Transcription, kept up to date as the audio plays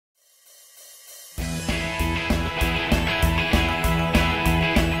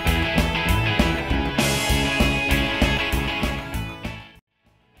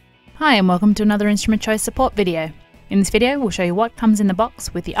Hi and welcome to another Instrument Choice Support video. In this video we'll show you what comes in the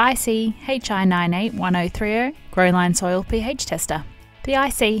box with the IC-HI981030 GroLine Soil pH Tester. The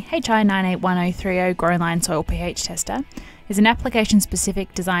IC-HI981030 GroLine Soil pH Tester is an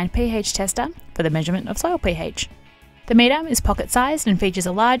application-specific designed pH tester for the measurement of soil pH. The meter is pocket-sized and features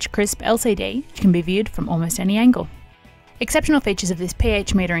a large, crisp LCD which can be viewed from almost any angle. Exceptional features of this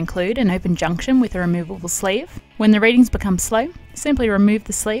pH meter include an open junction with a removable sleeve. When the readings become slow, simply remove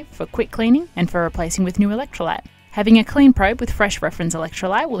the sleeve for quick cleaning and for replacing with new electrolyte. Having a clean probe with fresh reference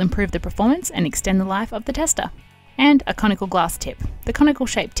electrolyte will improve the performance and extend the life of the tester. And a conical glass tip. The conical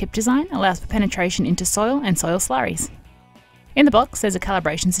shaped tip design allows for penetration into soil and soil slurries. In the box there's a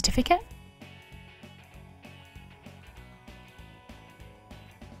calibration certificate,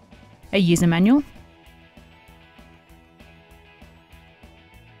 a user manual,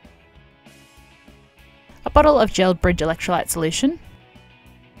 a bottle of gelled bridge electrolyte solution,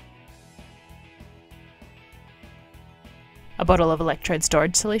 a bottle of electrode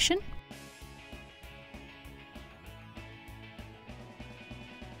storage solution,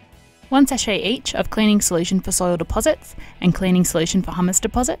 one sachet each of cleaning solution for soil deposits and cleaning solution for humus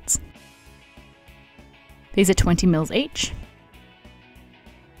deposits. These are 20 ml each.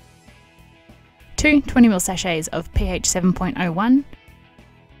 2 20 ml sachets of pH 7.01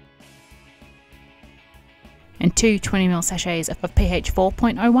 and 2 20 ml sachets of pH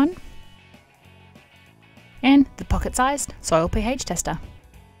 4.01, and the pocket-sized soil pH tester.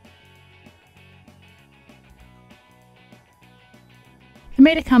 The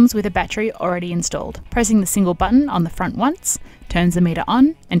meter comes with a battery already installed. Pressing the single button on the front once turns the meter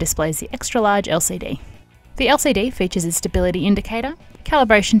on and displays the extra large LCD. The LCD features a stability indicator,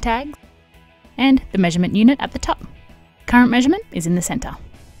 calibration tags, and the measurement unit at the top. Current measurement is in the centre.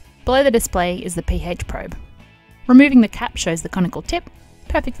 Below the display is the pH probe. Removing the cap shows the conical tip,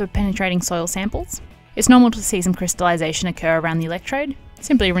 perfect for penetrating soil samples. It's normal to see some crystallization occur around the electrode.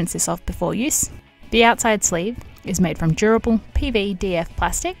 Simply rinse this off before use. The outside sleeve is made from durable PVDF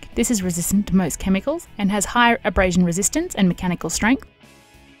plastic. This is resistant to most chemicals and has high abrasion resistance and mechanical strength.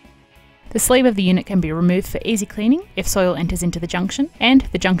 The sleeve of the unit can be removed for easy cleaning if soil enters into the junction, and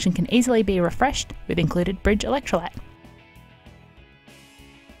the junction can easily be refreshed with included bridge electrolyte.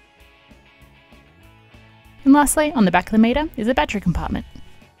 And lastly, on the back of the meter is a battery compartment.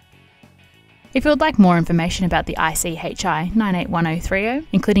 If you would like more information about the IC-HI981030,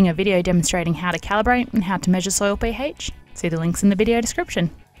 including a video demonstrating how to calibrate and how to measure soil pH, see the links in the video description.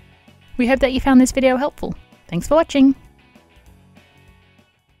 We hope that you found this video helpful. Thanks for watching!